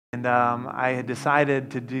And I had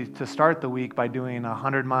decided to start the week by doing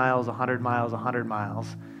 100 miles, 100 miles, 100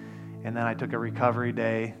 miles. And then I took a recovery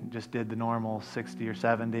day, just did the normal 60 or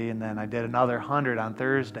 70, and then I did another 100 on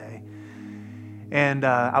Thursday. And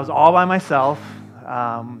I was all by myself.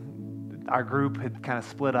 Our group had kind of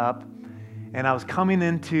split up. And I was coming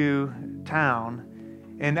into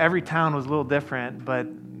town, and every town was a little different, but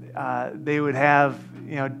they would have,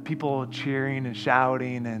 people cheering and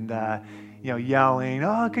shouting and yelling,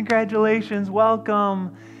 "Oh, congratulations,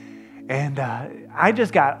 welcome." And I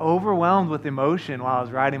just got overwhelmed with emotion while I was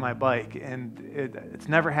riding my bike, and it's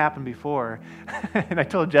never happened before. And I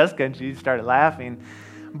told Jessica, and she started laughing.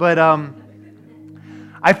 But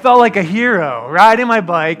I felt like a hero riding my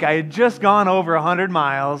bike. I had just gone over 100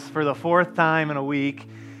 miles for the fourth time in a week,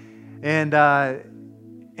 and I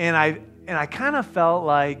kind of felt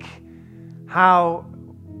like how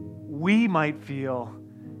we might feel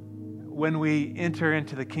when we enter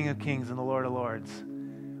into the King of Kings and the Lord of Lords.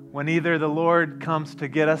 When either the Lord comes to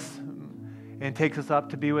get us and takes us up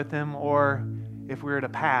to be with Him, or if we were to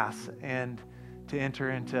pass and to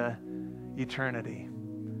enter into eternity.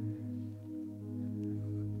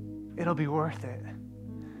 It'll be worth it.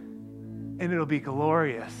 And it'll be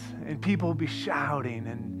glorious. And people will be shouting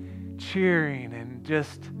and cheering, and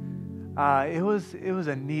just, it was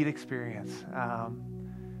a neat experience.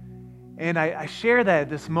 And I share that at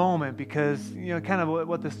this moment because, kind of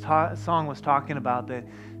what this song was talking about, that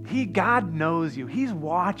God knows you. He's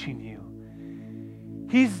watching you.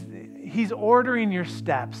 He's ordering your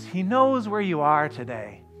steps. He knows where you are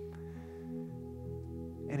today.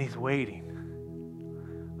 And He's waiting,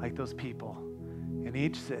 like those people in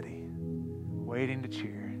each city, waiting to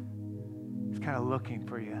cheer. He's kind of looking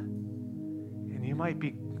for you. And you might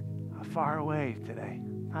be far away today.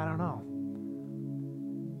 I don't know.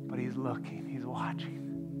 But He's looking, He's watching.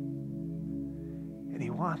 And He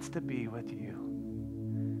wants to be with you.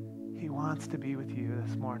 He wants to be with you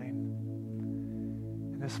this morning.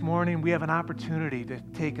 And this morning we have an opportunity to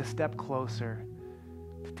take a step closer,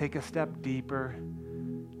 to take a step deeper,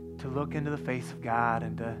 to look into the face of God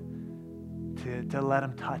and to let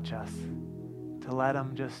Him touch us, to let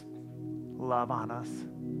Him just love on us.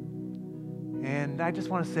 And I just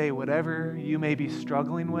want to say, whatever you may be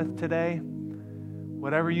struggling with today,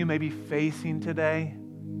 whatever you may be facing today,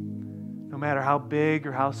 no matter how big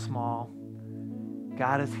or how small,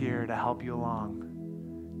 God is here to help you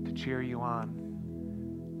along, to cheer you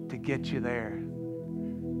on, to get you there.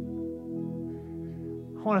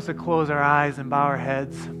 I want us to close our eyes and bow our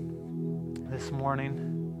heads this morning.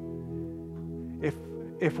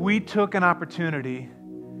 If we took an opportunity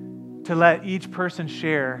to let each person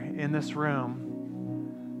share in this room,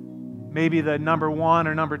 maybe the number one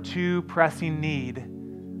or number two pressing need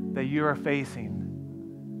that you are facing.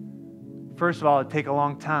 First of all, it'd take a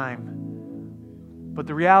long time. But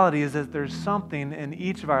the reality is that there's something in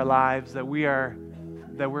each of our lives that we're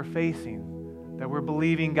facing, that we're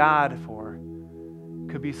believing God for.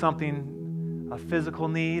 Could be something, a physical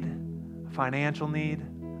need, a financial need,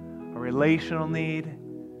 a relational need,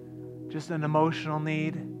 just an emotional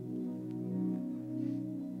need.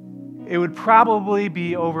 It would probably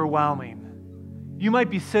be overwhelming. You might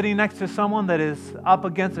be sitting next to someone that is up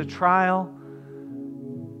against a trial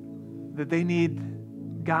that they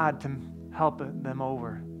need God to help them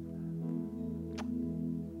over.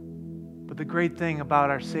 But the great thing about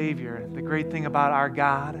our Savior, the great thing about our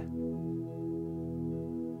God,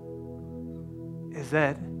 is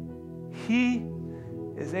that He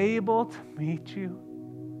is able to meet you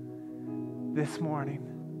this morning.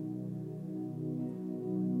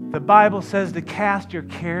 The Bible says to cast your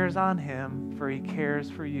cares on Him, for He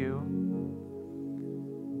cares for you.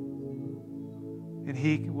 And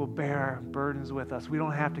He will bear our burdens with us. We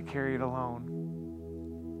don't have to carry it alone.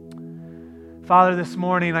 Father, this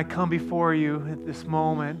morning I come before you at this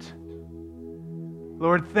moment.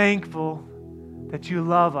 Lord, thankful that you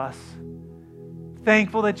love us.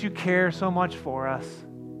 Thankful that you care so much for us.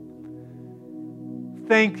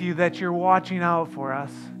 Thank you that you're watching out for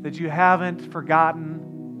us, that you haven't forgotten.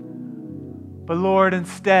 But Lord,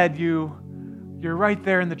 instead, you're right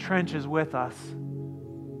there in the trenches with us.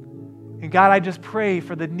 And God, I just pray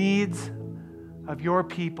for the needs of your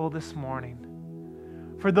people this morning.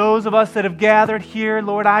 For those of us that have gathered here,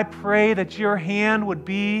 Lord, I pray that your hand would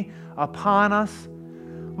be upon us.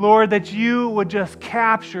 Lord, that you would just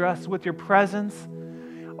capture us with your presence.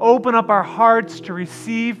 Open up our hearts to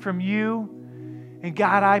receive from you. And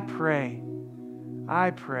God, I pray,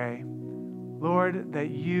 Lord,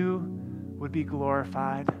 that you would be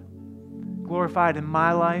glorified. Glorified in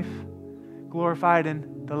my life, glorified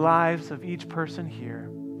in the lives of each person here.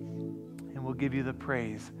 And we'll give you the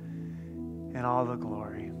praise and all the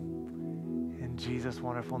glory. In Jesus'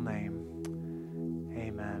 wonderful name,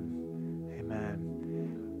 amen.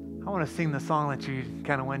 Amen. I want to sing the song that you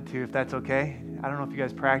kind of went to, if that's okay. I don't know if you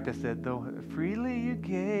guys practiced it, though. Freely you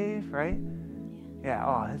gave, right? Yeah,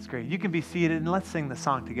 oh, that's great. You can be seated, and let's sing the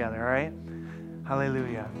song together, all right?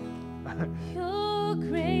 Hallelujah. Your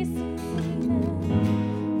grace is enough,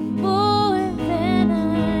 more than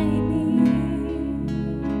I need.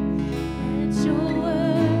 At your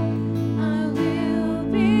word I will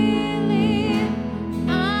believe.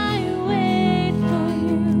 I wait for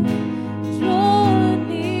you. Draw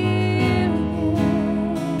near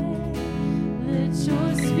again. Let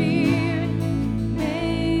your spirit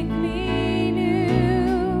make me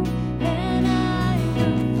new, and I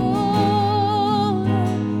will fall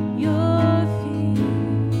at your feet.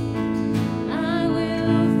 I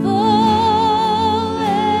will fall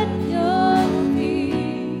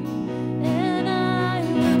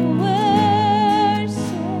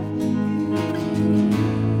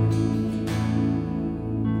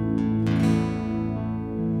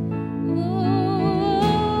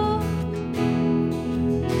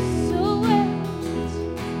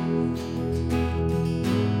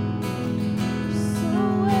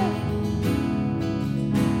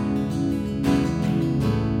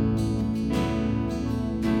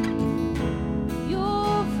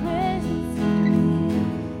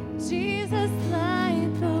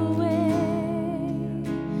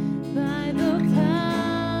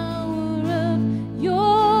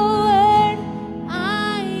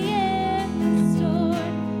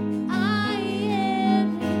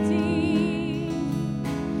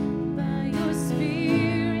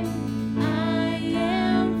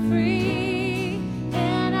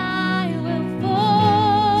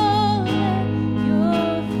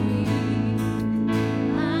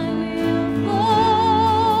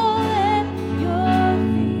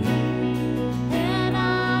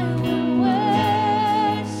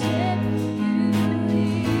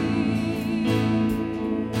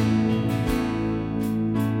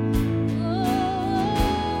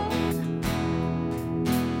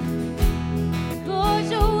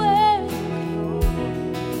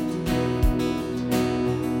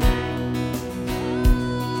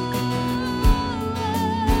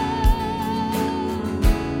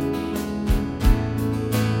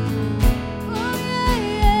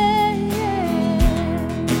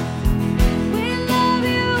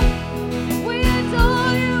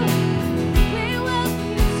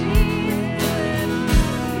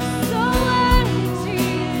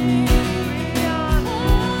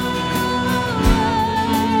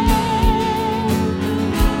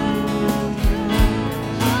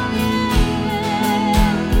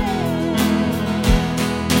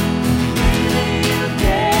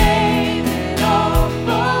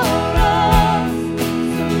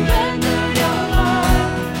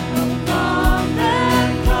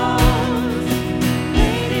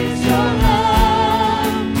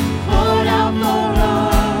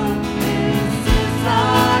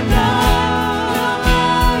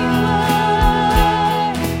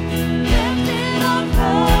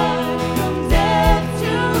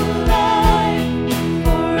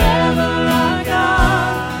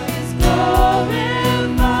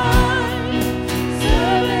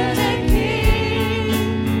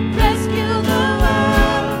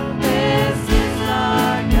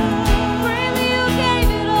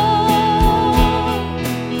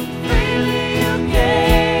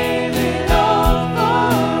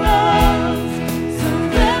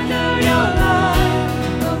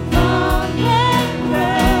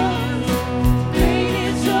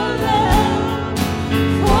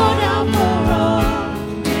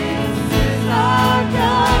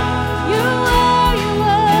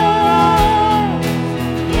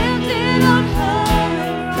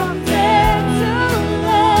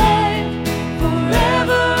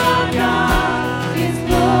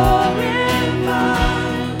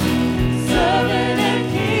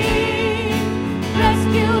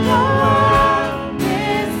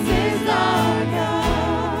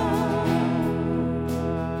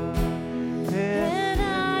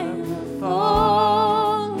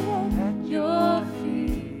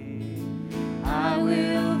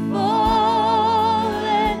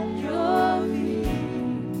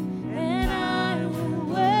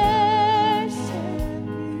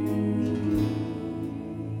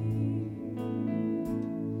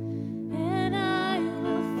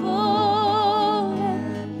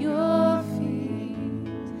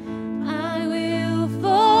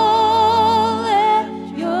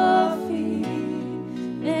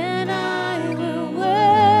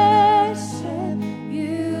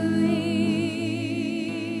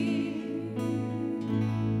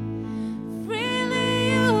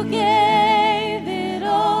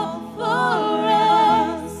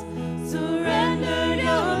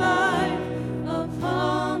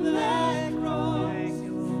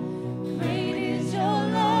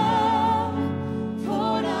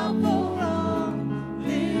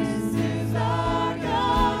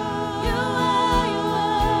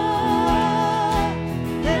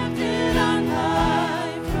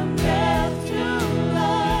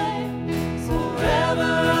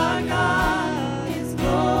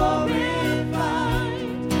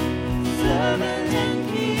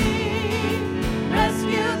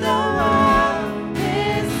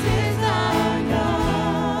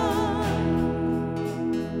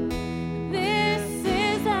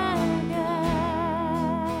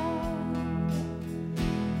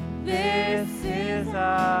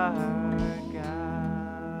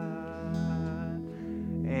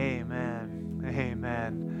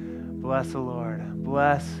Bless the Lord.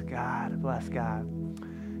 Bless God. Bless God.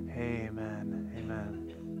 Amen.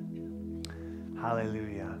 Amen.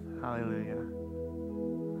 Hallelujah. Hallelujah.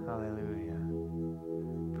 Hallelujah.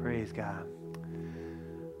 Praise God.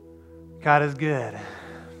 God is good.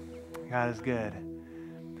 God is good.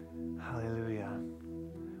 Hallelujah.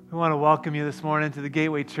 We want to welcome you this morning to the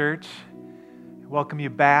Gateway Church. Welcome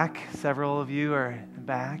you back. Several of you are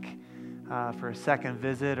back for a second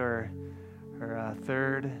visit or a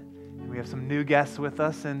third. We have some new guests with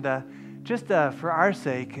us. And just for our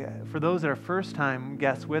sake, for those that are first-time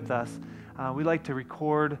guests with us, we like to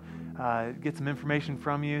record, get some information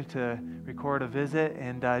from you to record a visit.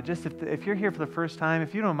 And just if you're here for the first time,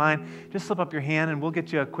 if you don't mind, just slip up your hand and we'll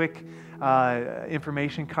get you a quick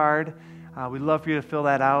information card. We'd love for you to fill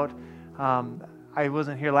that out. I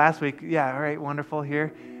wasn't here last week. Yeah, all right, wonderful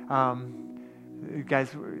here. You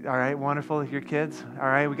guys, all right, wonderful. Your kids, all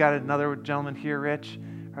right. We got another gentleman here, Rich,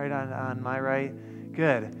 right on my right.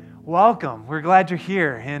 Good. Welcome. We're glad you're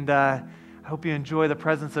here, and I hope you enjoy the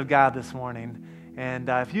presence of God this morning. And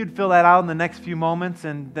if you'd fill that out in the next few moments,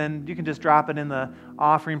 and then you can just drop it in the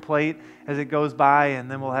offering plate as it goes by, and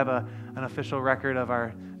then we'll have an official record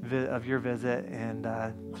of your visit, and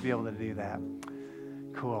to be able to do that.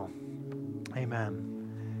 Cool.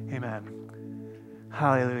 Amen. Amen.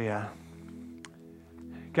 Hallelujah.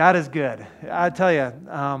 God is good. I tell you,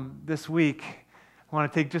 this week, I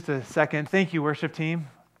want to take just a second. Thank you, worship team.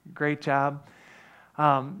 Great job.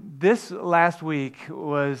 This last week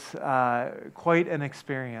was quite an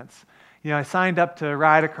experience. You know, I signed up to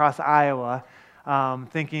ride across Iowa,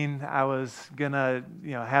 thinking I was gonna,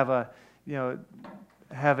 have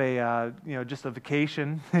just a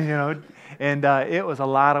vacation, and it was a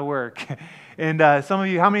lot of work. And some of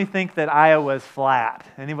you, how many think that Iowa's flat?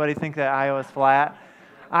 Anybody think that Iowa's flat?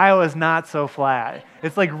 Iowa's not so flat.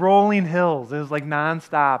 It's like rolling hills. It was like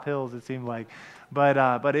nonstop hills, it seemed like. But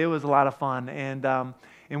it was a lot of fun, and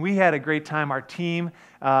we had a great time. Our team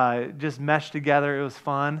just meshed together. It was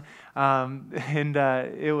fun,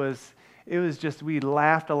 it was just, we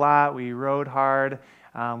laughed a lot. We rode hard.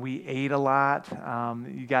 We ate a lot.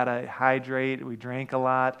 You got to hydrate. We drank a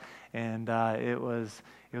lot, and it was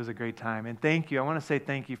a great time. And thank you. I want to say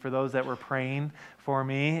thank you for those that were praying for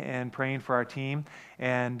me and praying for our team.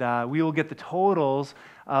 And we will get the totals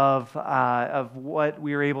of what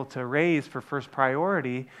we were able to raise for First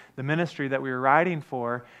Priority, the ministry that we were riding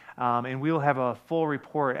for. And we will have a full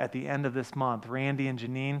report at the end of this month. Randy and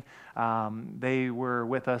Janine, they were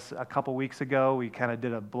with us a couple weeks ago. We kind of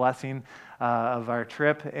did a blessing of our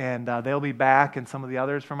trip, and they'll be back, and some of the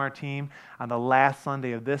others from our team, on the last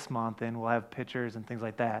Sunday of this month, and we'll have pictures and things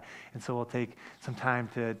like that. And so we'll take some time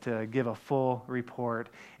to give a full report.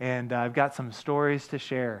 And I've got some stories to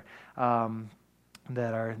share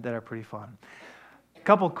that are pretty fun. A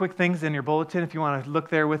couple quick things in your bulletin if you want to look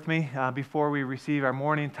there with me before we receive our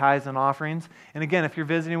morning tithes and offerings. And again, if you're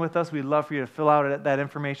visiting with us, we'd love for you to fill out that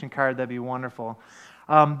information card. That'd be wonderful.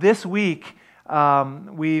 This week,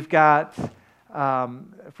 we've got,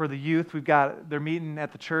 for the youth, they're meeting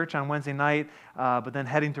at the church on Wednesday night, but then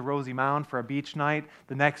heading to Rosie Mound for a beach night.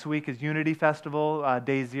 The next week is Unity Festival,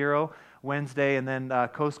 day 0, Wednesday, and then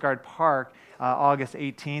Coast Guard Park, August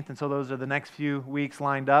 18th. And so those are the next few weeks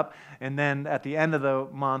lined up. And then at the end of the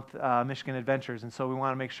month, Michigan Adventures. And so we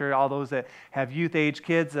want to make sure all those that have youth-age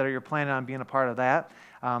kids that you're planning on being a part of that,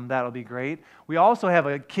 that'll be great. We also have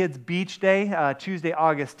a Kids Beach Day, Tuesday,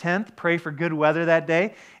 August 10th. Pray for good weather that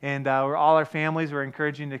day. And all our families, we're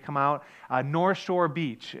encouraging you to come out. North Shore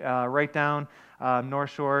Beach, right down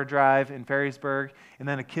North Shore Drive in Ferrysburg. And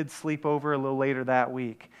then a kids' sleepover a little later that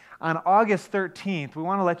week. On August 13th, we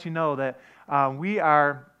want to let you know that we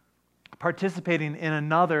are participating in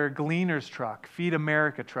another Gleaners truck, Feed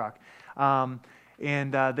America truck. And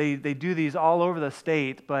they do these all over the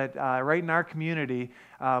state, but right in our community,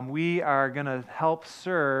 we are going to help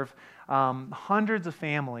serve hundreds of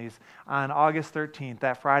families on August 13th,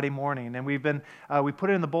 that Friday morning. And we put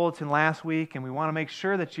it in the bulletin last week, and we want to make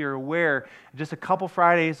sure that you're aware, just a couple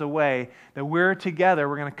Fridays away, that we're together.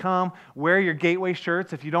 We're going to come, wear your Gateway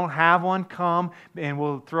shirts. If you don't have one, come, and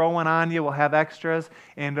we'll throw one on you. We'll have extras.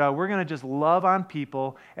 And we're going to just love on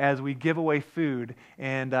people as we give away food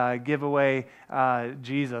and give away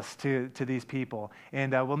Jesus to these people.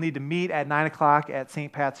 And we'll need to meet at 9 o'clock at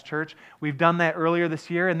St. Pat's Church. We've done that earlier this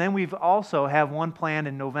year, and then we've also have one planned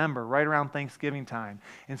in November, right around Thanksgiving time.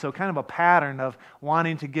 And so kind of a pattern of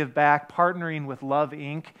wanting to give back, partnering with Love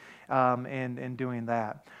Inc., and doing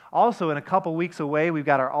that. Also, in a couple weeks away, we've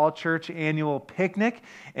got our all-church annual picnic,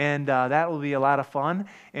 and that will be a lot of fun.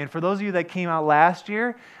 And for those of you that came out last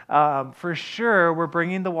year, for sure, we're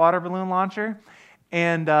bringing the water balloon launcher.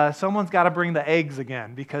 And someone's got to bring the eggs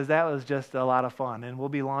again, because that was just a lot of fun. And we'll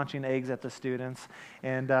be launching eggs at the students.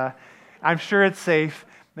 And I'm sure it's safe.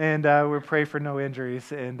 And we'll pray for no injuries,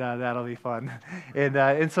 and that'll be fun.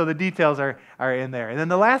 And so the details are in there. And then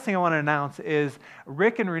the last thing I want to announce is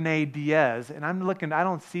Rick and Renee Diaz. And I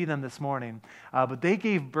don't see them this morning, but they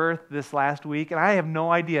gave birth this last week, and I have no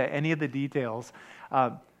idea any of the details.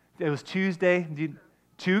 It was Tuesday,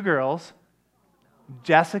 2 girls,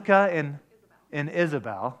 Jessica and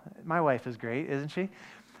Isabel. My wife is great, isn't she?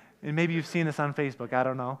 And maybe you've seen this on Facebook. I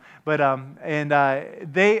don't know, but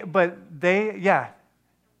they yeah.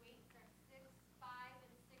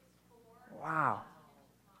 Wow.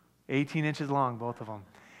 18 inches long, both of them.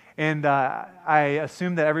 And I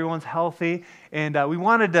assume that everyone's healthy. And we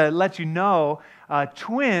wanted to let you know,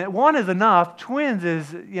 one is enough. Twins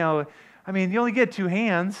is, you only get 2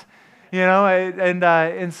 hands,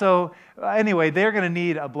 and so anyway, they're going to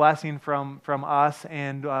need a blessing from us.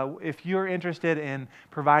 And if you're interested in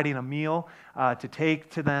providing a meal to take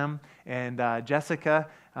to them, and Jessica,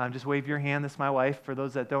 just wave your hand. This is my wife, for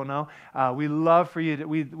those that don't know. We love for you.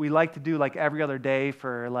 We like to do like every other day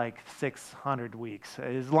for like 600 weeks,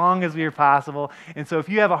 as long as we are possible. And so if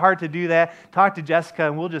you have a heart to do that, talk to Jessica,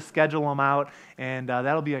 and we'll just schedule them out. And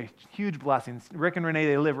that'll be a huge blessing. Rick and Renee,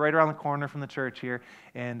 they live right around the corner from the church here,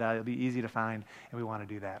 and it'll be easy to find, and we want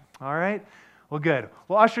to do that. All right? Well, good.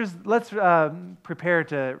 Well, ushers, let's prepare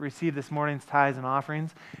to receive this morning's tithes and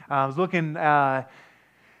offerings. I was looking at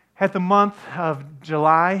the month of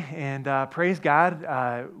July, and praise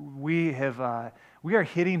God, we are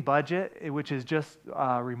hitting budget, which is just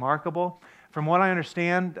remarkable. From what I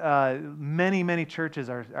understand, many churches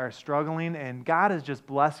are struggling, and God is just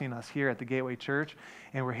blessing us here at the Gateway Church,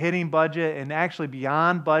 and we're hitting budget, and actually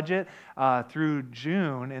beyond budget through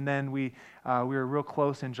June, and then we were real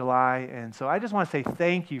close in July. And so I just want to say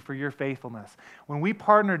thank you for your faithfulness. When we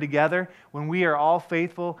partner together, when we are all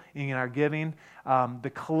faithful in our giving,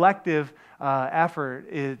 the collective effort,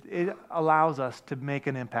 it allows us to make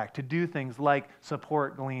an impact, to do things like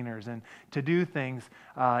support gleaners, and to do things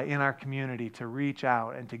in our community, to reach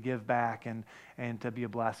out and to give back and to be a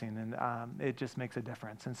blessing. And it just makes a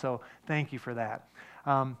difference. And so thank you for that.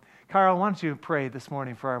 Carl, why don't you pray this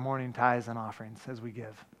morning for our morning tithes and offerings as we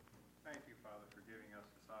give? Thank you, Father, for giving us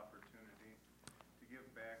this opportunity to give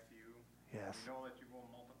back to you. Yes. We know that you will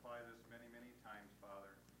multiply this many times,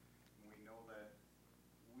 Father. And we know that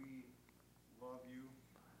we love you.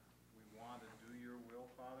 We want to do your will,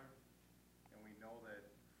 Father. And we know that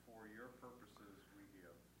for your purposes we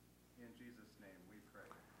give. In Jesus' name we pray.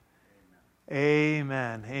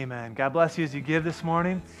 Amen. Amen. God bless you as you give this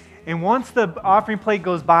morning. And once the offering plate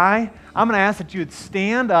goes by, I'm going to ask that you would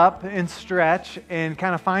stand up and stretch and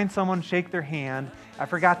kind of find someone, shake their hand. I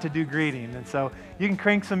forgot to do greeting. And so you can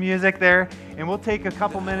crank some music there, and we'll take a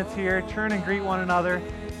couple minutes here, turn and greet one another,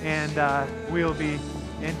 and we'll be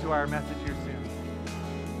into our message here soon.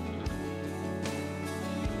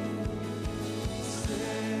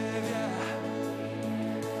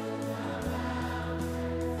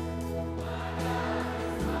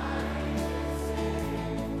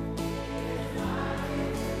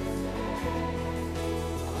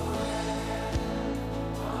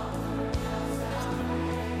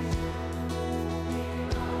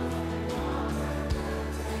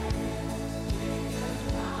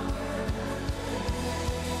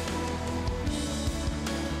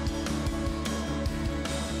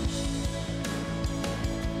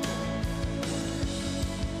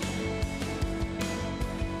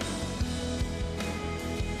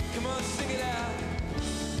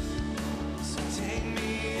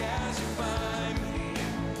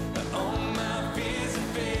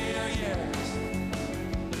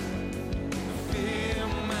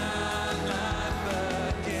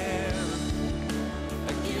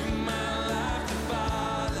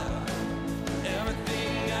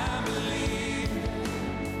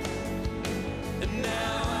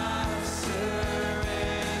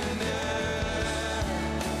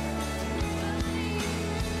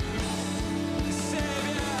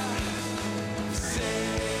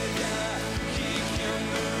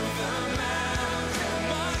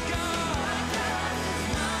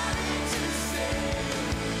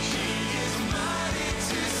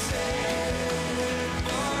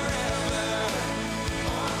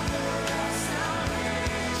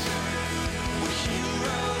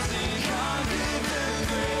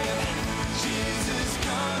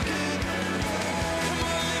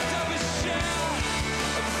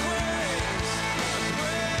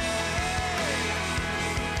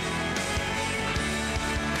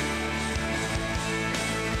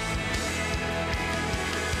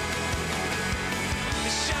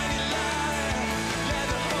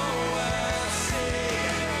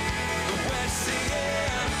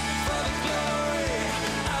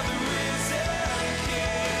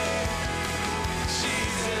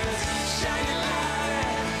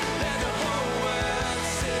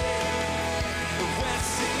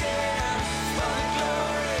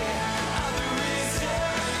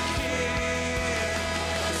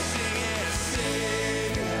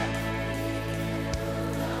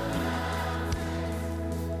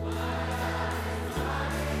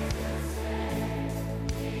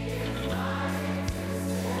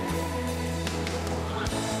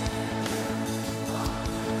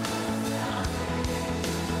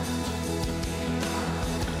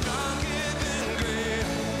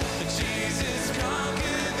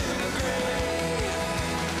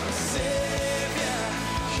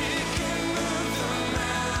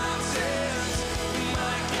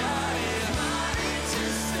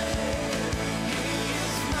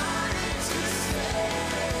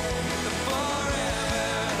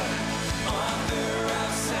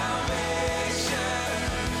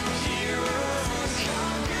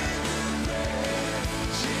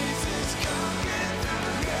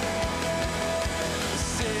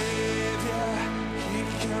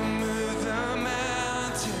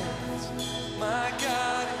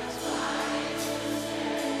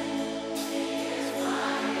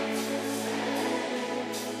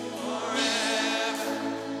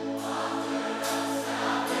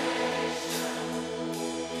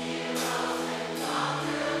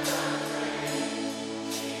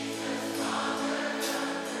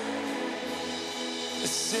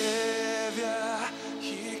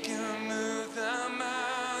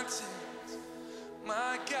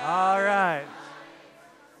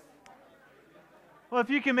 Well, if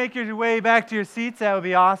you can make your way back to your seats, that would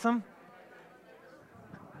be awesome.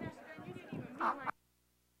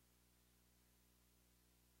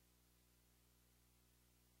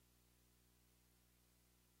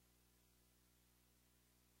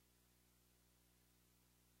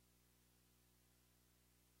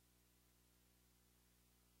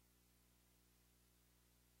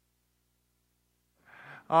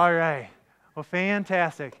 All right. Well,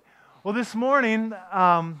 fantastic. Well, this morning,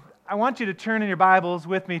 I want you to turn in your Bibles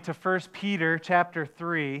with me to 1 Peter chapter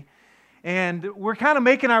 3. And we're kind of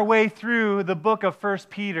making our way through the book of 1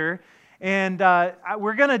 Peter. And I'm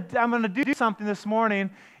going to do something this morning.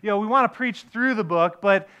 We want to preach through the book,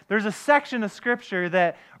 but there's a section of Scripture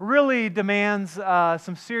that really demands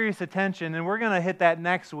some serious attention, and we're going to hit that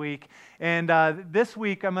next week. And this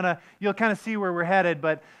week, you'll kind of see where we're headed,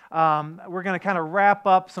 but we're going to kind of wrap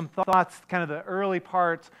up some thoughts, kind of the early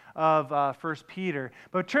parts of 1 Peter.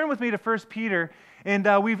 But turn with me to 1 Peter, and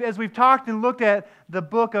as we've talked and looked at the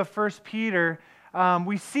book of 1 Peter,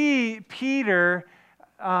 we see Peter,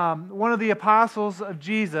 one of the apostles of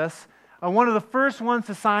Jesus, one of the first ones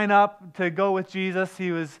to sign up to go with Jesus.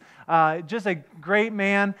 He was just a great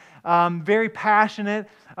man, very passionate,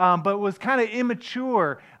 but was kind of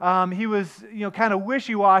immature. He was, kind of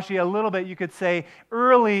wishy-washy a little bit, you could say,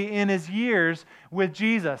 early in his years with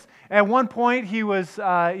Jesus. At one point, he was,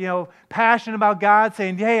 passionate about God,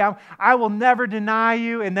 saying, "Hey, I will never deny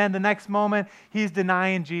you." And then the next moment, he's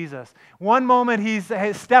denying Jesus. One moment, he's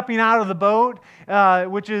stepping out of the boat,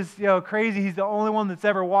 which is, crazy. He's the only one that's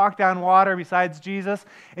ever walked on water besides Jesus.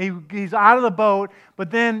 And he's out of the boat,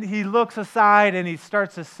 but then he looks aside and he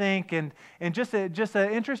starts to sink. And just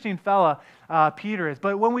an interesting fella, Peter is.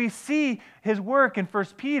 But when we see his work in 1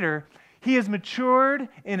 Peter, he has matured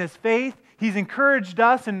in his faith. He's encouraged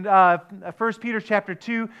us in 1 Peter chapter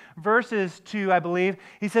 2, verses 2, I believe.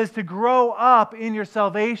 He says to grow up in your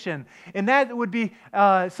salvation. And that would be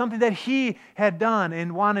something that he had done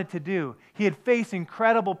and wanted to do. He had faced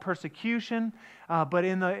incredible persecution, but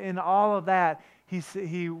in all of that,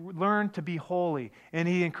 he learned to be holy. And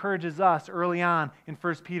he encourages us early on in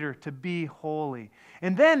 1 Peter to be holy.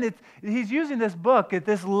 And then he's using this book,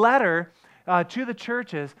 this letter to the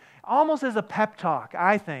churches, almost as a pep talk,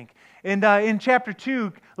 I think. And in chapter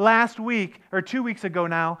 2, last week, or 2 weeks ago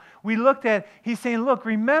now, we looked at, he's saying, look,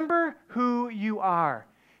 remember who you are.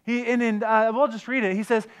 We'll just read it. He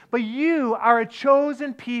says, "But you are a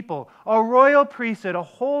chosen people, a royal priesthood, a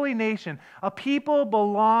holy nation, a people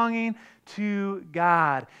belonging to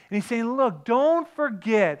God." And he's saying, look, don't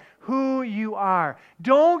forget who you are.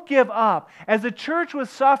 Don't give up. As the church was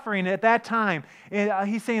suffering at that time,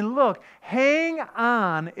 he's saying, look, hang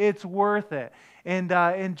on, it's worth it.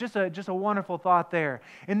 And just a wonderful thought there.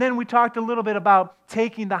 And then we talked a little bit about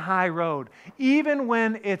taking the high road, even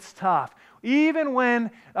when it's tough. Even when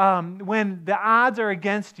the odds are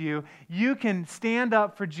against you, you can stand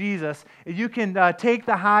up for Jesus. You can take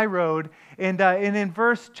the high road. And in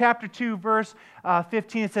chapter 2, verse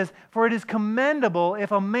 15, it says, "For it is commendable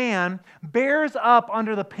if a man bears up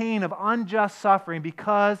under the pain of unjust suffering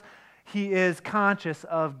because he is conscious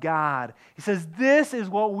of God." He says, this is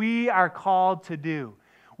what we are called to do.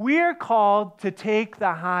 We are called to take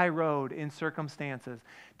the high road in circumstances,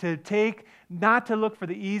 not to look for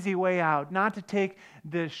the easy way out, not to take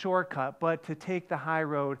the shortcut, but to take the high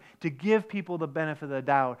road, to give people the benefit of the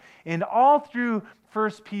doubt. And all through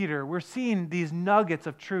 1 Peter, we're seeing these nuggets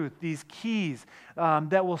of truth, these keys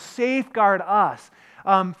that will safeguard us.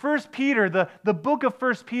 1 Peter, the book of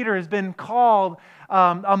 1 Peter has been called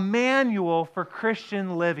a manual for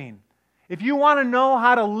Christian living. If you want to know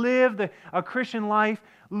how to live a Christian life,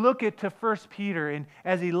 look at to 1 Peter and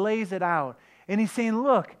as he lays it out. And he's saying,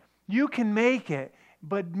 look, you can make it,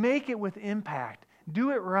 but make it with impact.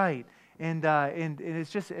 Do it right. And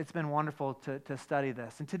it's been wonderful to study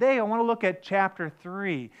this. And today I want to look at chapter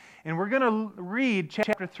 3. And we're going to read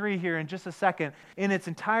chapter 3 here in just a second in its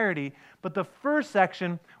entirety. But the first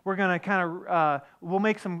section, we're going to we'll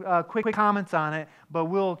make some quick comments on it, but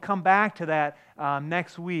we'll come back to that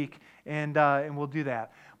next week, and we'll do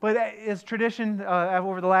that. But as tradition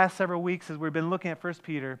over the last several weeks as we've been looking at 1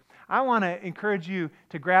 Peter, I want to encourage you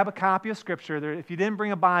to grab a copy of Scripture. If you didn't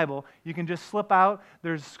bring a Bible, you can just slip out.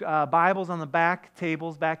 There's Bibles on the back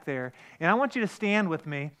tables back there. And I want you to stand with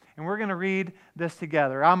me, and we're going to read this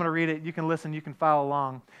together. I'm going to read it. You can listen. You can follow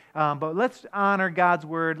along. But let's honor God's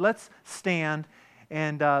Word. Let's stand,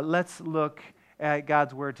 and let's look at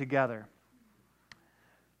God's Word together.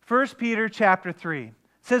 1 Peter chapter 3.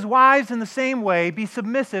 It says, wives, in the same way, be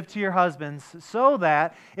submissive to your husbands, so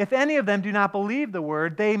that if any of them do not believe the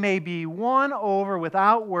word, they may be won over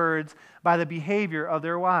without words by the behavior of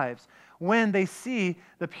their wives, when they see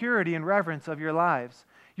the purity and reverence of your lives.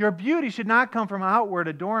 Your beauty should not come from outward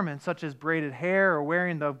adornment, such as braided hair or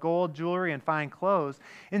wearing the gold jewelry and fine clothes.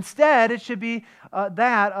 Instead, it should be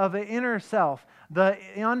that of an inner self, the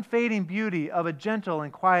unfading beauty of a gentle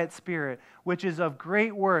and quiet spirit, which is of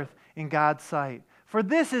great worth in God's sight. For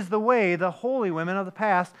this is the way the holy women of the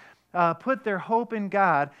past put their hope in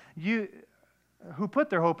God. Who put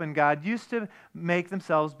their hope in God used to make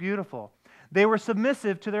themselves beautiful. They were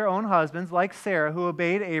submissive to their own husbands, like Sarah, who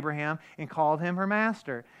obeyed Abraham and called him her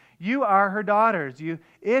master. You are her daughters,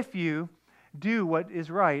 if you do what is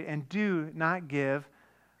right and do not give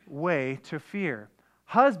way to fear.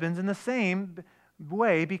 Husbands, in the same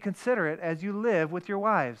way, be considerate as you live with your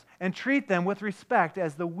wives, and treat them with respect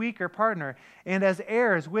as the weaker partner and as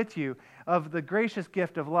heirs with you of the gracious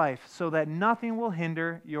gift of life, so that nothing will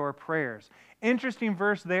hinder your prayers. Interesting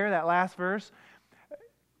verse there, that last verse.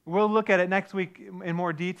 We'll look at it next week in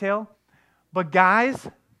more detail. But guys,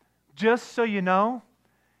 just so you know,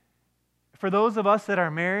 for those of us that are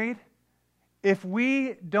married, if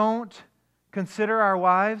we don't consider our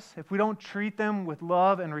wives, if we don't treat them with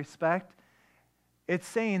love and respect, it's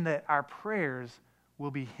saying that our prayers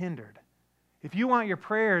will be hindered. If you want your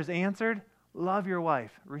prayers answered, love your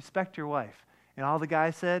wife, respect your wife. And all the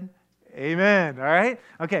guys said, amen. All right?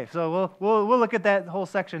 Okay, so we'll look at that whole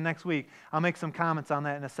section next week. I'll make some comments on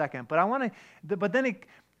that in a second. But I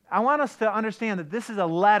want us to understand that this is a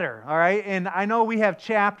letter, all right? And I know we have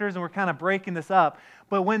chapters and we're kind of breaking this up,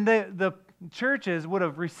 but when the churches would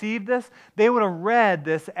have received this, they would have read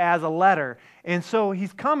this as a letter. And so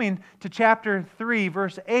he's coming to chapter 3,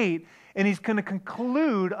 verse 8, and he's going to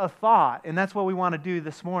conclude a thought, and that's what we want to do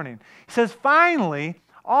this morning. He says, finally,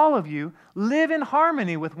 all of you live in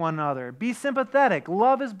harmony with one another. Be sympathetic,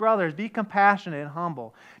 love as brothers, be compassionate and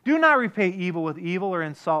humble. Do not repay evil with evil or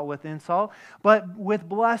insult with insult, but with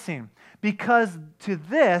blessing, because to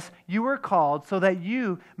this you were called, so that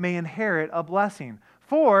you may inherit a blessing.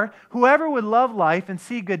 For whoever would love life and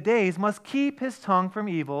see good days must keep his tongue from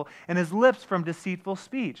evil and his lips from deceitful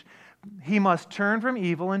speech. He must turn from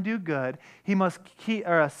evil and do good. He must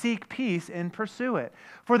seek peace and pursue it.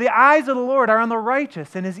 For the eyes of the Lord are on the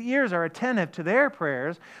righteous, and his ears are attentive to their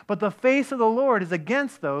prayers, but the face of the Lord is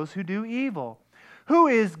against those who do evil. Who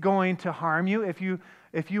is going to harm you if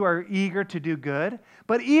you are eager to do good?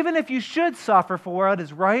 But even if you should suffer for what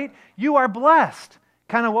is right, you are blessed.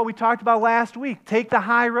 Kind of what we talked about last week. Take the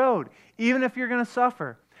high road, even if you're going to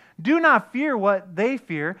suffer. Do not fear what they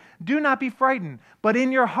fear. Do not be frightened. But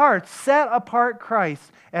in your hearts, set apart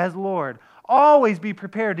Christ as Lord. Always be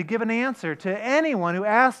prepared to give an answer to anyone who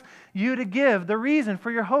asks you to give the reason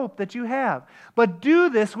for your hope that you have. But do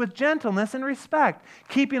this with gentleness and respect,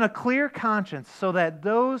 keeping a clear conscience, so that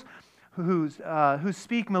those who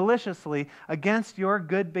speak maliciously against your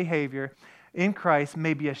good behavior in Christ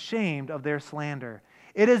may be ashamed of their slander.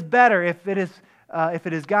 It is better, if it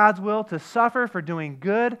is God's will, to suffer for doing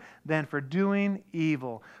good than for doing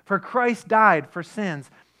evil. For Christ died for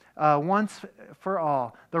sins once for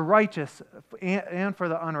all, the righteous and for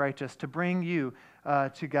the unrighteous, to bring you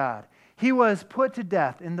to God. He was put to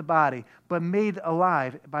death in the body, but made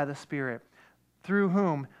alive by the Spirit, through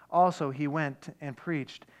whom also he went and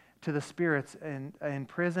preached to the spirits in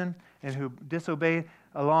prison and who disobeyed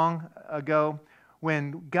long ago,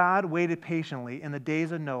 when God waited patiently in the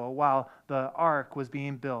days of Noah while the ark was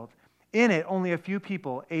being built. In it, only a few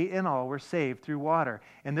people, 8 in all, were saved through water.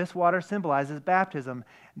 And this water symbolizes baptism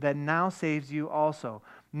that now saves you also.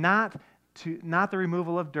 Not the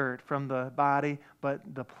removal of dirt from the body,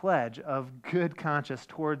 but the pledge of good conscience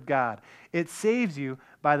toward God. It saves you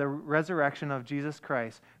by the resurrection of Jesus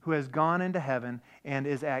Christ, who has gone into heaven and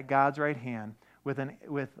is at God's right hand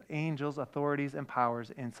with angels, authorities, and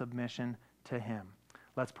powers in submission to him.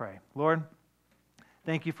 Let's pray. Lord,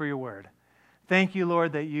 thank you for your word. Thank you,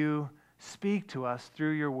 Lord, that you speak to us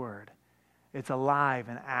through your word. It's alive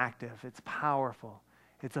and active. It's powerful.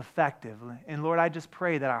 It's effective. And Lord, I just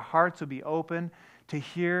pray that our hearts will be open to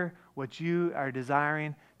hear what you are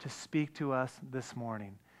desiring to speak to us this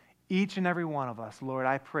morning. Each and every one of us, Lord,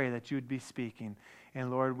 I pray that you would be speaking. And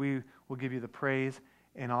Lord, we will give you the praise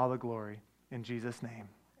and all the glory. In Jesus' name,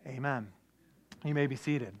 amen. You may be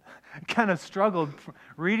seated. I kind of struggled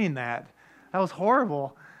reading that. That was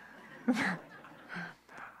horrible.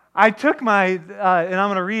 I took and I'm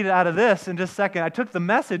going to read out of this in just a second. I took the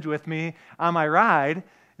message with me on my ride,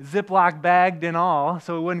 Ziploc bagged and all,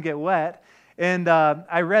 so it wouldn't get wet. And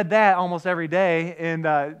I read that almost every day,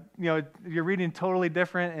 and you're reading totally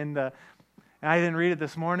different, and I didn't read it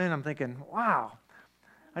this morning. I'm thinking, wow,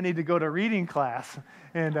 I need to go to reading class,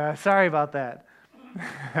 and sorry about that.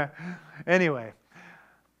 Anyway,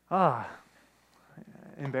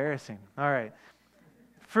 embarrassing. All right,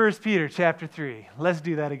 1 Peter chapter 3. Let's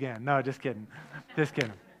do that again. No, just kidding. Just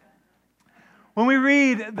kidding. When we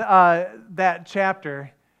read that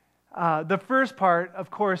chapter, the first part, of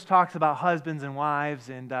course, talks about husbands and wives,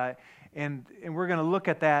 and we're going to look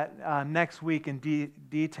at that next week in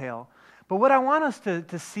detail. But what I want us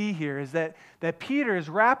to see here is that Peter is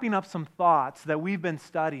wrapping up some thoughts that we've been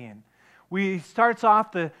studying. He starts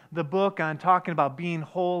off the book on talking about being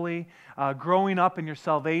holy, growing up in your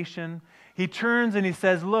salvation. He turns and he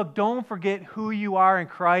says, look, don't forget who you are in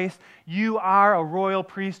Christ. You are a royal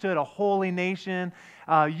priesthood, a holy nation.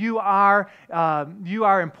 You are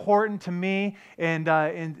important to me.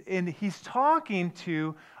 And he's talking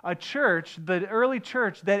to a church, the early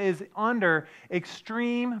church, that is under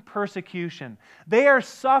extreme persecution. They are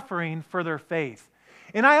suffering for their faith.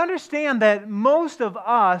 And I understand that most of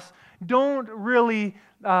us don't really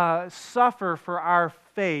suffer for our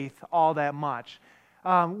faith all that much.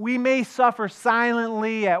 We may suffer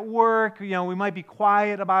silently at work. We might be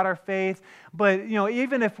quiet about our faith. But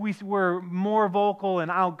even if we were more vocal and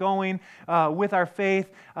outgoing with our faith,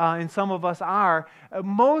 and some of us are,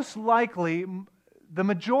 most likely the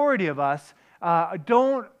majority of us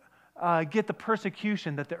don't get the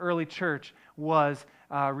persecution that the early church was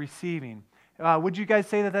receiving. Would you guys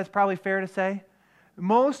say that that's probably fair to say?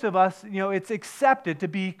 Most of us, it's accepted to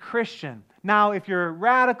be Christian. Now, if you're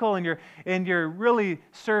radical and you're really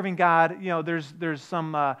serving God, there's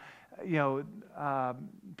some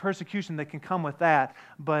persecution that can come with that.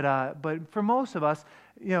 But for most of us,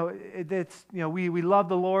 we love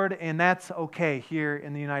the Lord, and that's okay here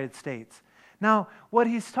in the United States. Now, what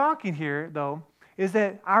he's talking here, though, is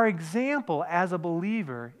that our example as a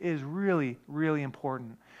believer is really, really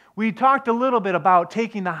important. We talked a little bit about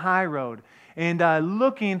taking the high road and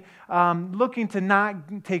looking to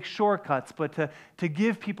not take shortcuts, but to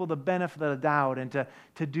give people the benefit of the doubt and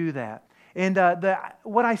to do that. And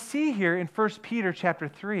what I see here in 1 Peter chapter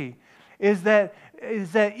 3 is that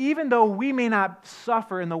even though we may not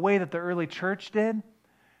suffer in the way that the early church did,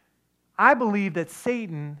 I believe that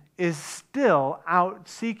Satan is still out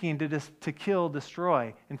seeking to kill,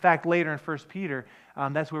 destroy. In fact, later in 1 Peter,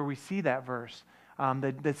 that's where we see that verse.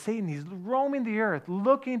 That Satan, he's roaming the earth,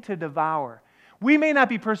 looking to devour. We may not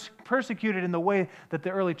be persecuted in the way that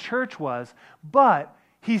the early church was, but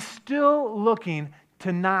he's still looking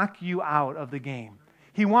to knock you out of the game.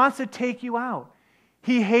 He wants to take you out.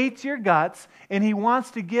 He hates your guts, and he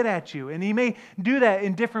wants to get at you. And he may do that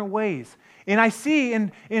in different ways. And I see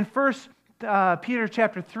in 1 Peter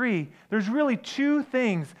chapter 3, there's really two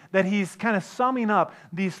things that he's kind of summing up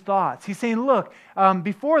these thoughts. He's saying, look,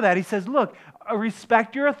 before that, he says, look,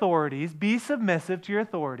 respect your authorities, be submissive to your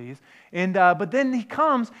authorities. And but then he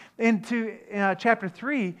comes into chapter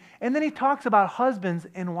 3, and then he talks about husbands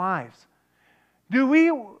and wives. Do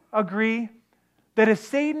we agree that if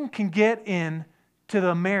Satan can get in to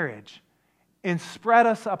the marriage and spread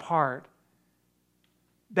us apart,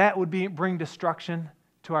 that would bring destruction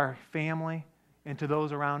to our family and to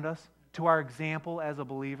those around us, to our example as a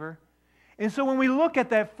believer? And so when we look at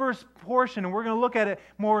that first portion, and we're going to look at it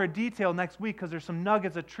more in detail next week because there's some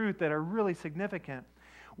nuggets of truth that are really significant,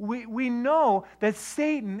 we know that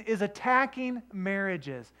Satan is attacking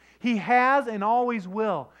marriages. He has and always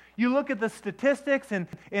will. You look at the statistics, and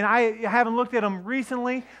I haven't looked at them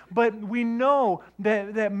recently, but we know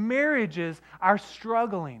that marriages are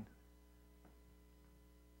struggling.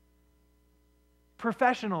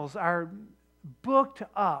 Professionals are booked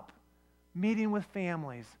up, meeting with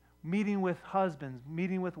families, meeting with husbands,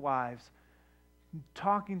 meeting with wives,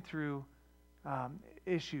 talking through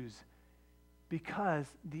issues, because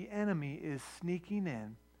the enemy is sneaking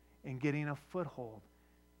in and getting a foothold.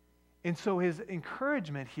 And so his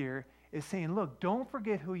encouragement here is saying, look, don't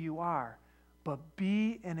forget who you are, but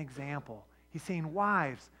be an example. He's saying,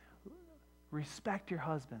 wives, respect your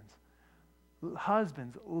husbands.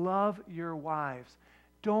 Husbands, love your wives.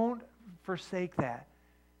 Don't forsake that.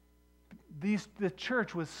 The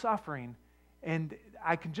church was suffering, and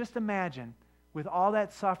I can just imagine with all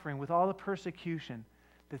that suffering, with all the persecution,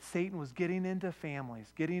 that Satan was getting into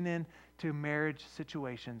families, getting into marriage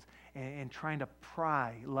situations, and trying to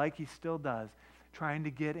pry, like he still does, trying to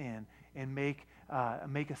get in and make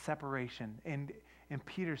a separation. And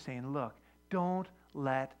Peter's saying, look, don't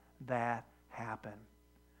let that happen.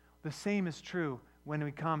 The same is true when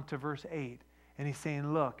we come to verse 8. And he's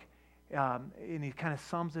saying, look, and he kind of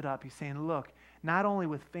sums it up. He's saying, look, not only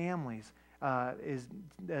with families is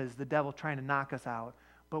the devil trying to knock us out,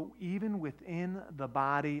 but even within the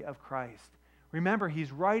body of Christ. Remember,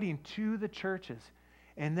 he's writing to the churches.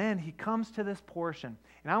 And then he comes to this portion.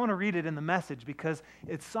 And I want to read it in the Message because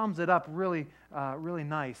it sums it up really, really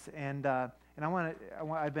nice. And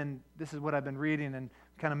this is what I've been reading and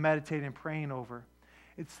kind of meditating and praying over.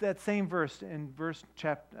 It's that same verse in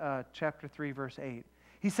chapter 3, verse 8.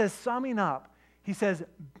 He says, summing up, he says,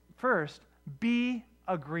 first, be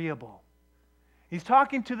agreeable. He's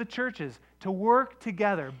talking to the churches to work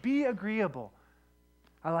together. Be agreeable.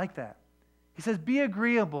 I like that. He says, be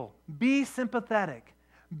agreeable, be sympathetic,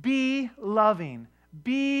 be loving,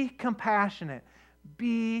 be compassionate,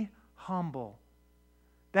 be humble.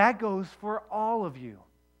 That goes for all of you.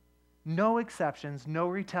 No exceptions, no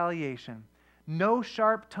retaliation, no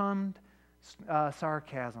sharp-tongued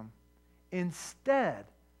sarcasm. Instead,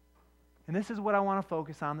 and this is what I want to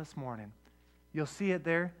focus on this morning. You'll see it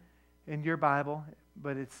there in your Bible,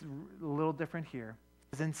 but it's a little different here.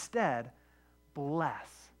 Is instead, bless.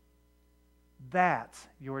 That's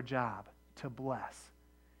your job, to bless.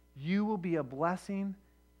 You will be a blessing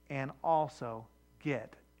and also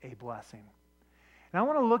get a blessing. And I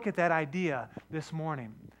want to look at that idea this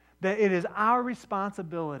morning, that it is our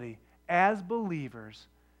responsibility as believers,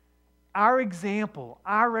 our example,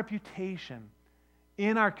 our reputation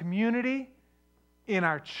in our community, in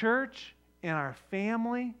our church, in our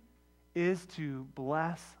family, is to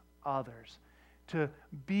bless others, to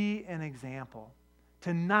be an example,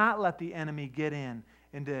 to not let the enemy get in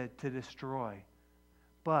and to destroy.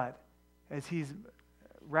 But as he's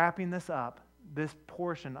wrapping this up, this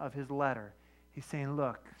portion of his letter, he's saying,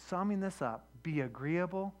 look, summing this up, be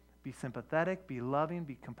agreeable, be sympathetic, be loving,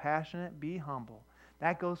 be compassionate, be humble.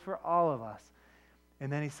 That goes for all of us.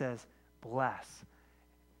 And then he says, bless.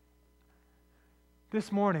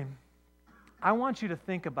 This morning, I want you to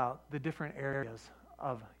think about the different areas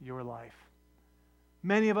of your life.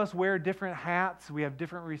 Many of us wear different hats. We have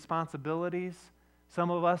different responsibilities. Some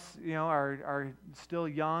of us, are still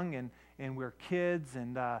young and we're kids,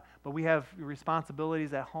 but we have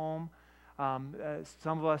responsibilities at home.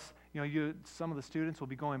 Some of us, some of the students will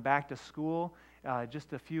be going back to school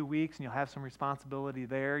just a few weeks, and you'll have some responsibility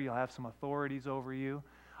there. You'll have some authorities over you.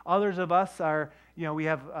 Others of us are, we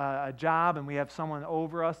have a job and we have someone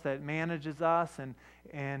over us that manages us,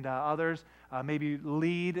 and others maybe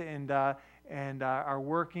lead and are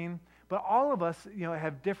working. But all of us,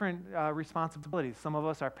 have different responsibilities. Some of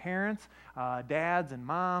us are parents, dads and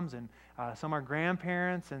moms, and some are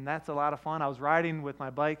grandparents, and that's a lot of fun. I was riding with my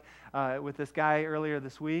bike with this guy earlier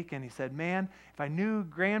this week, and he said, man, if I knew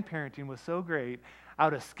grandparenting was so great, I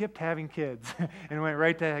would have skipped having kids and went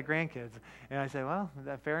right to grandkids. And I said, well,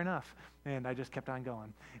 fair enough. And I just kept on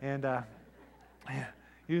going. And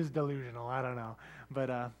he was delusional, I don't know.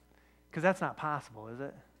 But, because that's not possible, is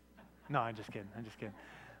it? No, I'm just kidding.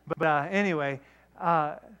 But anyway,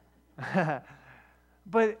 but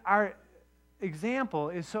our example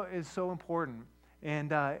is so important.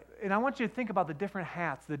 And I want you to think about the different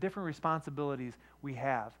hats, the different responsibilities we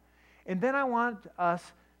have. And then I want us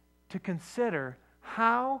to consider,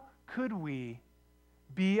 how could we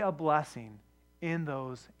be a blessing in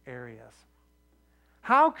those areas?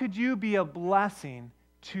 How could you be a blessing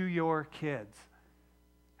to your kids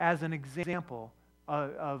as an example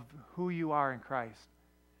of who you are in Christ?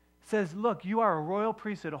 It says, look, you are a royal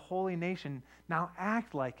priesthood, a holy nation. Now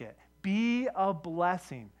act like it. Be a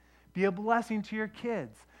blessing. Be a blessing to your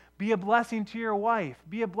kids. Be a blessing to your wife.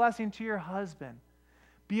 Be a blessing to your husband.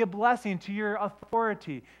 Be a blessing to your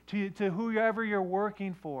authority, to whoever you're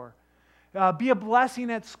working for. Be a blessing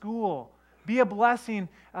at school. Be a blessing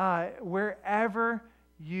wherever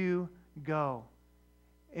you go.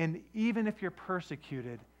 And even if you're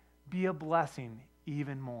persecuted, be a blessing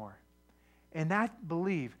even more. And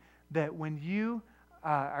believe that when you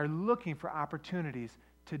are looking for opportunities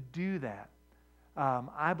to do that,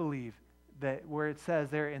 I believe that where it says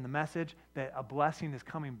there in the Message that a blessing is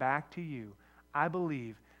coming back to you, I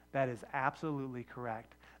believe that is absolutely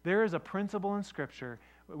correct. There is a principle in Scripture,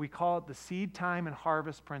 we call it the seed time and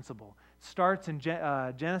harvest principle. It starts in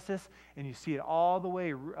Genesis, and you see it all the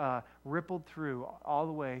way rippled through, all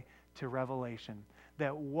the way to Revelation,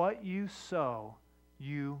 that what you sow,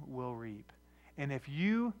 you will reap. And if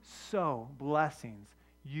you sow blessings,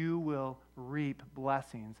 you will reap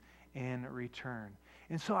blessings in return.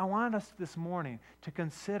 And so I want us this morning to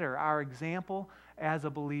consider our example as a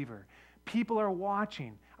believer. People are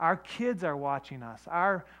watching. Our kids are watching us.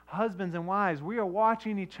 Our husbands and wives, we are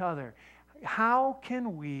watching each other. How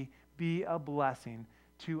can we be a blessing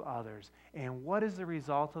to others? And what is the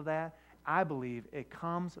result of that? I believe it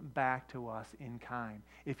comes back to us in kind.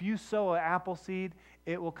 If you sow an apple seed,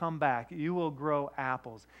 it will come back. You will grow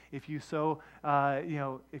apples. If you sow,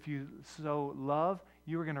 if you sow love,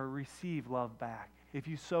 you are going to receive love back. If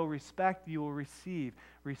you sow respect, you will receive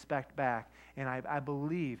respect back. And I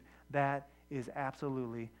believe that is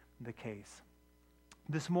absolutely the case.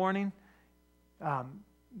 This morning,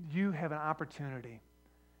 you have an opportunity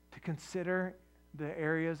to consider the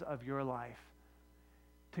areas of your life,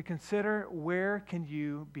 to consider where can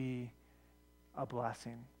you be a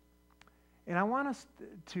blessing. And I want us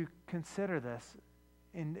to consider this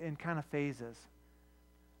in kind of phases.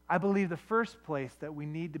 I believe the first place that we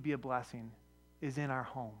need to be a blessing is in our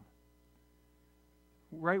home,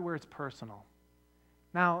 right where it's personal.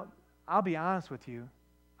 Now, I'll be honest with you,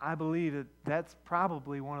 I believe that that's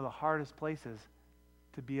probably one of the hardest places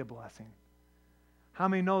to be a blessing. How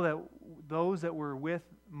many know that those that we're with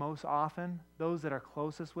most often, those that are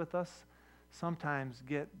closest with us, sometimes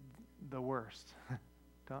get the worst,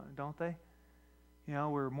 don't they? You know,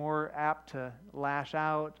 we're more apt to lash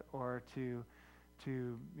out or to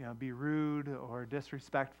be rude or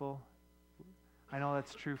disrespectful. I know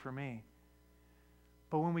that's true for me.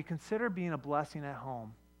 But when we consider being a blessing at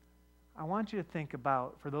home, I want you to think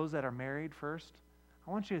about, for those that are married first,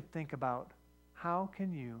 I want you to think about how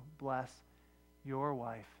can you bless your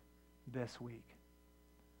wife this week?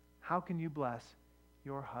 How can you bless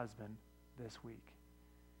your husband this week?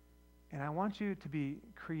 And I want you to be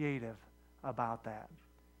creative about that.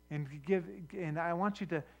 And I want you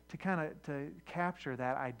to capture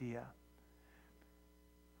that idea.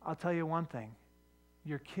 I'll tell you one thing.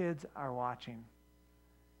 Your kids are watching.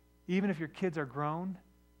 Even if your kids are grown,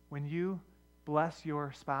 when you bless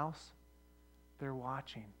your spouse, they're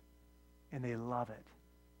watching and they love it.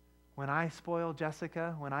 When I spoil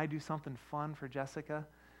Jessica, when I do something fun for Jessica,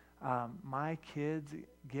 my kids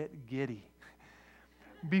get giddy.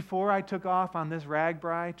 Before I took off on this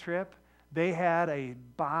Ragbri trip, they had a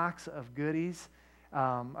box of goodies,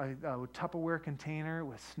 a Tupperware container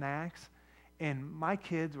with snacks, and my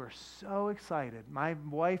kids were so excited. My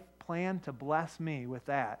wife planned to bless me with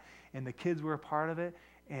that, and the kids were a part of it,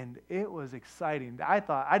 and it was exciting. I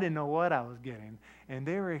didn't know what I was getting, and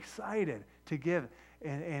they were excited to give,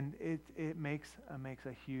 and it makes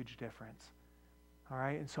a huge difference. All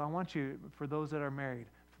right, and so I want you, for those that are married,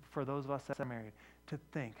 for those of us that are married, to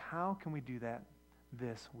think, how can we do that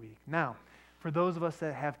this week? Now, for those of us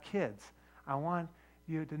that have kids, I want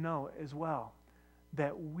you to know as well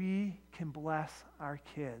that we can bless our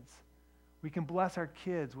kids. We can bless our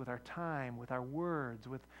kids with our time, with our words,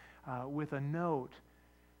 with a note.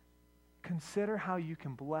 Consider how you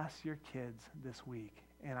can bless your kids this week,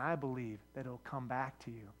 and I believe that it'll come back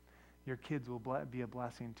to you. Your kids will be a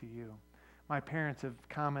blessing to you. My parents have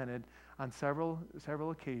commented on several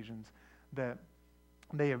occasions that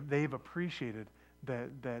they've appreciated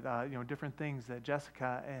that different things that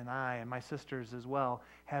Jessica and I and my sisters as well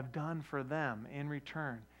have done for them in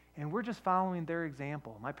return. And we're just following their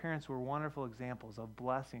example. My parents were wonderful examples of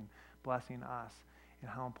blessing us and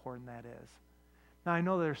how important that is. Now, I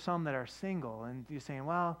know there's some that are single, and you're saying,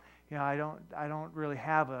 well, I don't really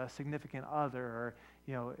have a significant other, or,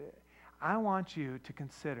 I want you to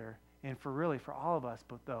consider, and for all of us,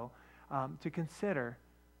 to consider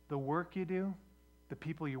the work you do, the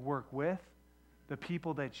people you work with, the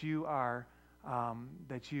people that you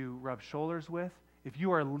rub shoulders with. If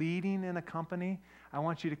you are leading in a company, I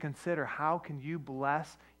want you to consider how can you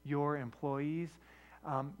bless your employees.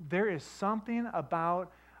 There is something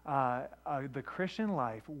about the Christian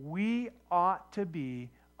life. We ought to be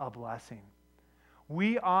a blessing.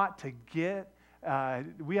 We ought to get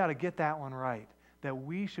that one right. That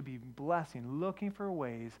we should be blessing, looking for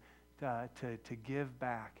ways to give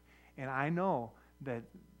back. And I know that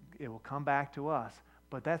it will come back to us,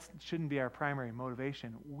 but that shouldn't be our primary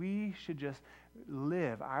motivation. We should just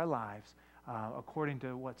live our lives according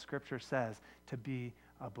to what Scripture says to be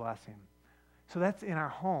a blessing. So that's in our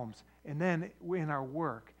homes, and then in our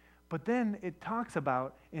work. But then it talks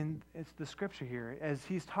about, it's the Scripture here, as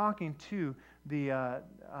he's talking to the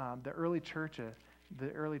early churches,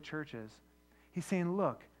 he's saying,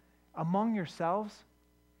 look, among yourselves,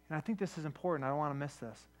 and I think this is important, I don't want to miss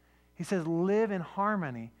this. He says, live in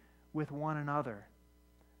harmony with one another.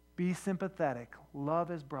 Be sympathetic, love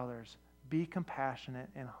as brothers, be compassionate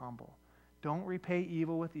and humble. Don't repay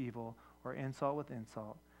evil with evil or insult with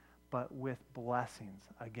insult, but with blessings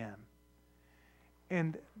again.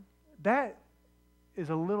 And that is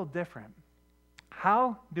a little different.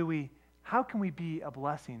 How can we be a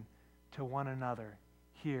blessing to one another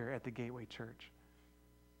here at the Gateway Church?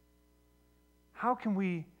 How can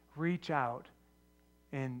we reach out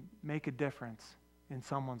and make a difference in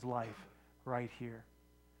someone's life right here.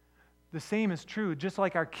 The same is true, just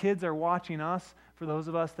like our kids are watching us, for those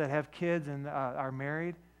of us that have kids and are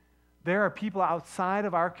married, there are people outside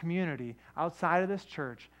of our community, outside of this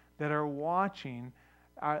church, that are watching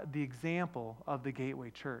the example of the Gateway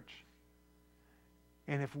Church.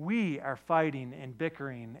 And if we are fighting and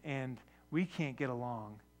bickering and we can't get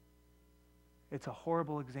along, it's a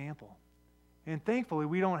horrible example. And thankfully,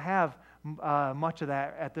 we don't have much of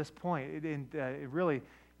that at this point. It really,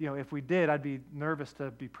 if we did, I'd be nervous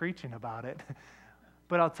to be preaching about it.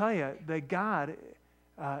 But I'll tell you that God,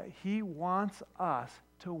 He wants us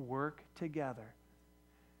to work together,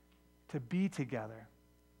 to be together,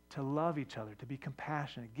 to love each other, to be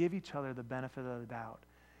compassionate, give each other the benefit of the doubt.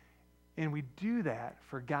 And we do that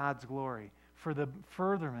for God's glory, for the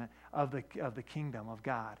furtherment of the kingdom of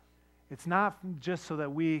God. It's not just so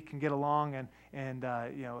that we can get along and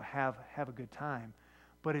have a good time,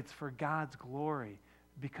 but it's for God's glory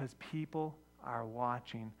because people are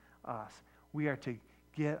watching us. We are to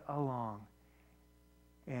get along,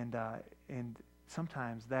 and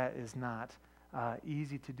sometimes that is not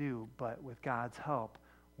easy to do, but with God's help,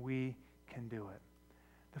 we can do it.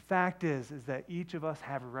 The fact is that each of us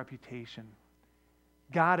have a reputation.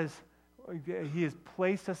 He has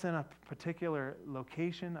placed us in a particular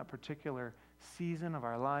location, a particular season of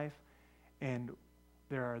our life, and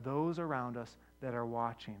there are those around us that are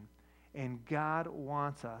watching. And God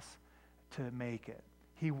wants us to make it.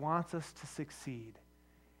 He wants us to succeed.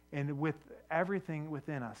 And with everything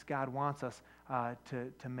within us, God wants us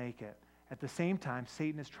to make it. At the same time,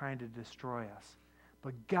 Satan is trying to destroy us.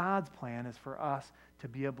 But God's plan is for us to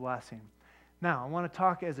be a blessing. Now, I want to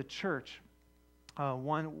talk as a church, as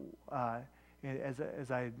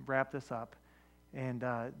I wrap this up, and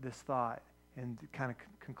this thought, and kind of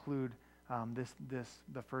conclude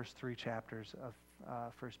the first 3 chapters of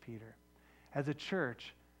 1 Peter. As a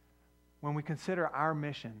church, when we consider our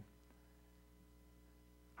mission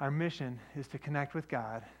is to connect with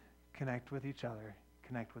God, connect with each other,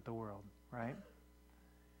 connect with the world, right?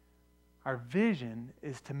 Our vision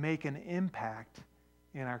is to make an impact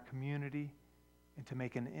in our community and to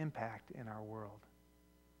make an impact in our world.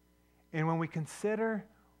 And when we consider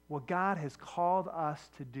what God has called us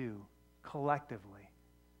to do collectively,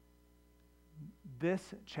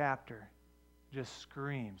 this chapter just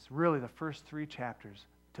screams, really the first 3 chapters,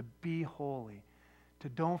 to be holy, to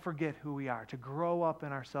don't forget who we are, to grow up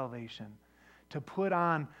in our salvation, to put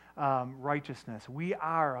on righteousness. We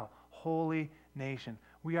are a holy nation.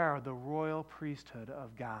 We are the royal priesthood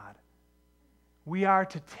of God. We are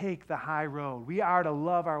to take the high road. We are to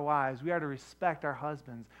love our wives. We are to respect our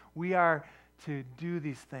husbands. We are to do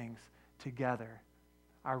these things together.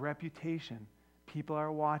 Our reputation, people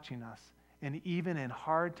are watching us, and even in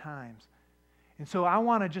hard times. And so I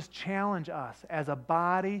want to just challenge us as a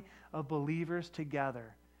body of believers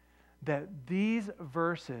together that these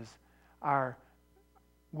verses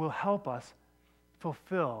will help us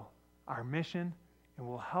fulfill our mission and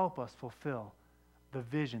will help us fulfill the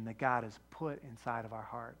vision that God has put inside of our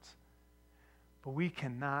hearts. But we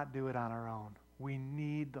cannot do it on our own. We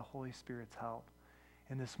need the Holy Spirit's help.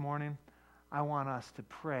 And this morning, I want us to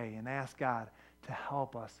pray and ask God to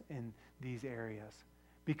help us in these areas.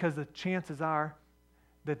 Because the chances are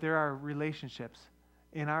that there are relationships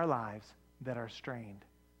in our lives that are strained.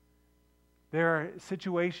 There are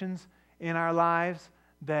situations in our lives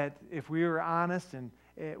that if we were honest and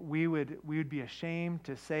we would be ashamed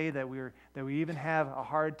to say that we even have a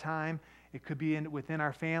hard time. It could be within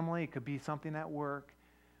our family. It could be something at work.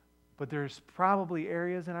 But there's probably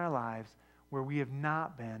areas in our lives where we have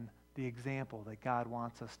not been the example that God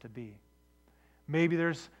wants us to be. Maybe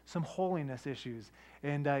there's some holiness issues,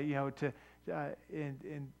 and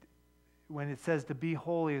when it says to be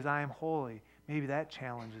holy as I am holy, maybe that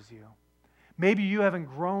challenges you. Maybe you haven't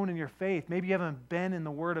grown in your faith. Maybe you haven't been in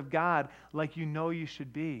the Word of God like you know you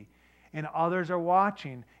should be. And others are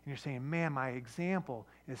watching, and you're saying, man, my example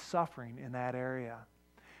is suffering in that area.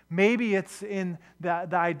 Maybe it's in the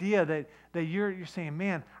idea that you're saying,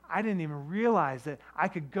 man, I didn't even realize that I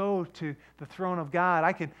could go to the throne of God.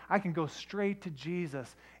 I can go straight to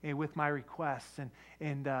Jesus with my requests,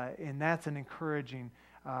 and that's an encouraging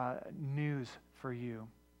news for you.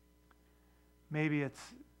 Maybe it's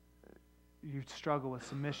you struggle with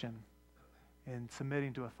submission and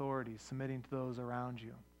submitting to authorities, submitting to those around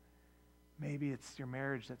you. Maybe it's your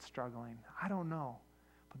marriage that's struggling. I don't know.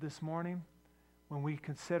 But this morning, when we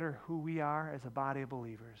consider who we are as a body of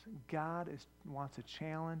believers, God wants to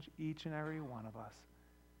challenge each and every one of us.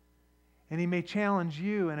 And He may challenge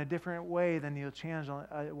you in a different way than He'll challenge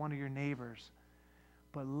one of your neighbors.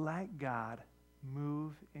 But let God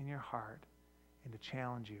move in your heart and to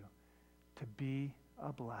challenge you to be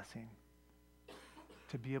a blessing.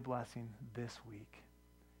 To be a blessing this week.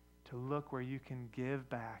 To look where you can give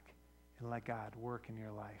back and let God work in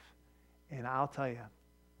your life. And I'll tell you,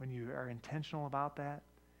 when you are intentional about that,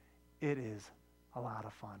 it is a lot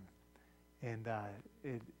of fun. And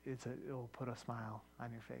it'll put a smile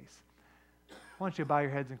on your face. I want you to bow your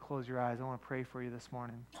heads and close your eyes. I want to pray for you this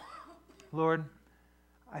morning. Lord,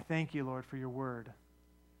 I thank you, Lord, for your word.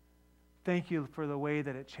 Thank you for the way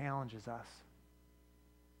that it challenges us.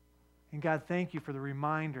 And God, thank you for the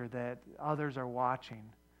reminder that others are watching,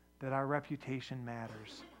 that our reputation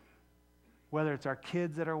matters. Whether it's our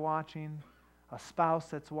kids that are watching, a spouse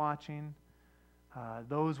that's watching,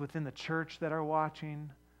 those within the church that are watching,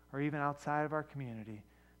 or even outside of our community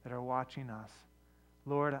that are watching us.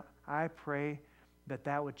 Lord, I pray that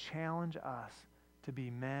that would challenge us to be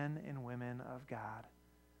men and women of God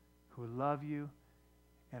who love you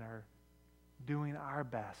and are doing our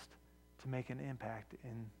best to make an impact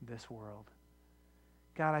in this world.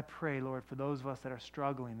 God, I pray, Lord, for those of us that are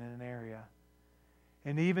struggling in an area,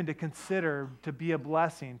 and even to consider to be a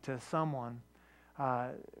blessing to someone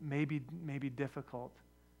may be difficult,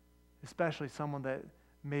 especially someone that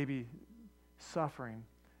may be suffering,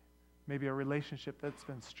 maybe a relationship that's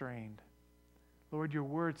been strained. Lord, your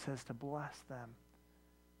word says to bless them.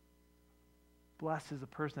 Blessed is the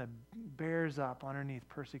person that bears up underneath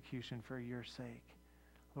persecution for your sake.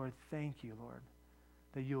 Lord, thank you, Lord,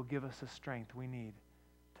 that you will give us the strength we need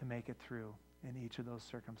to make it through in each of those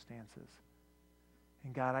circumstances.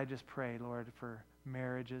 And God, I just pray, Lord, for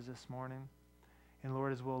marriages this morning. And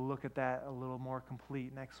Lord, as we'll look at that a little more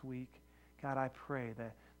complete next week, God, I pray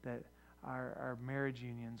that our marriage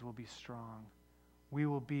unions will be strong. We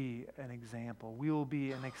will be an example. We will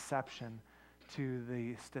be an exception to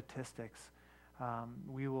the statistics.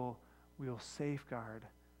 We will safeguard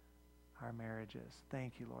our marriages.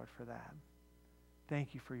 Thank you, Lord, for that.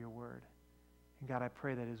 Thank you for your word. And God, I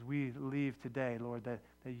pray that as we leave today, Lord, that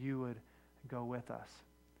you would go with us.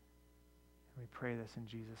 And we pray this in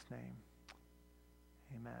Jesus' name.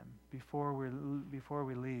 Amen. Before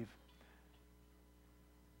we leave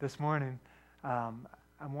this morning,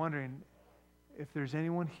 I'm wondering if there's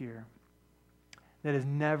anyone here that has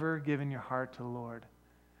never given your heart to the Lord.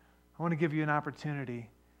 I want to give you an opportunity.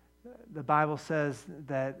 The Bible says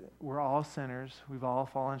that we're all sinners. We've all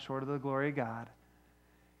fallen short of the glory of God.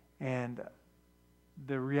 And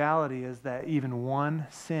the reality is that even one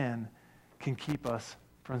sin can keep us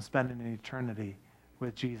from spending an eternity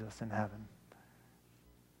with Jesus in heaven.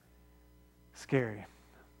 Scary.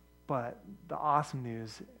 But the awesome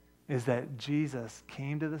news is that Jesus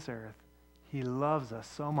came to this earth. He loves us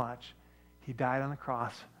so much. He died on the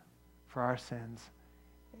cross for our sins.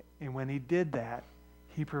 And when he did that,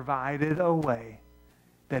 he provided a way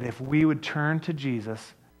that if we would turn to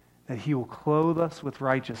Jesus, that he will clothe us with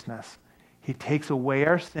righteousness. He takes away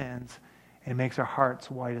our sins and makes our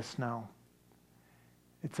hearts white as snow.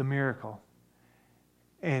 It's a miracle.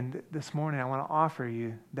 And this morning, I want to offer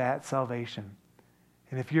you that salvation.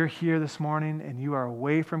 And if you're here this morning and you are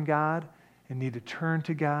away from God and need to turn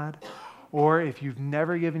to God, or if you've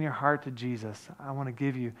never given your heart to Jesus, I want to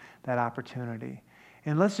give you that opportunity.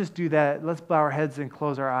 And let's just do that. Let's bow our heads and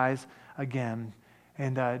close our eyes again.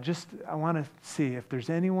 And I want to see if there's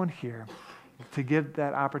anyone here to give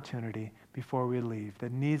that opportunity before we leave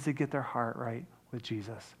that needs to get their heart right with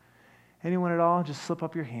Jesus. Anyone at all, just slip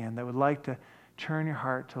up your hand that would like to turn your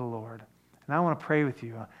heart to the Lord. And I want to pray with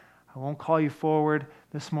you. I won't call you forward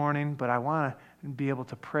this morning, but I want to be able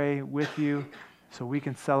to pray with you so we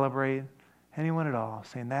can celebrate. Anyone at all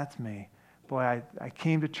saying, that's me. Boy, I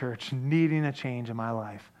came to church needing a change in my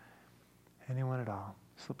life. Anyone at all?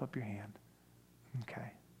 Slip up your hand.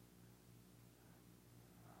 Okay.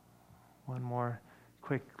 One more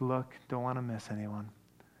quick look. Don't want to miss anyone.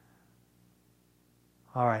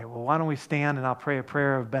 All right. Well, why don't we stand and I'll pray a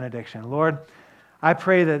prayer of benediction. Lord, I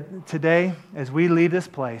pray that today, as we leave this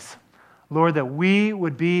place, Lord, that we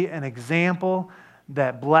would be an example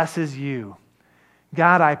that blesses you.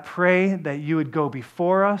 God, I pray that you would go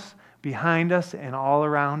before us, behind us, and all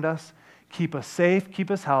around us. Keep us safe, keep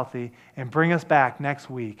us healthy, and bring us back next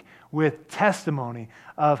week with testimony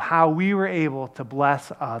of how we were able to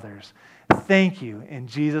bless others. Thank you in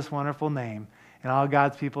Jesus' wonderful name. And all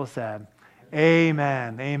God's people said,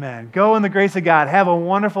 amen, amen. Go in the grace of God. Have a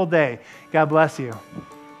wonderful day. God bless you.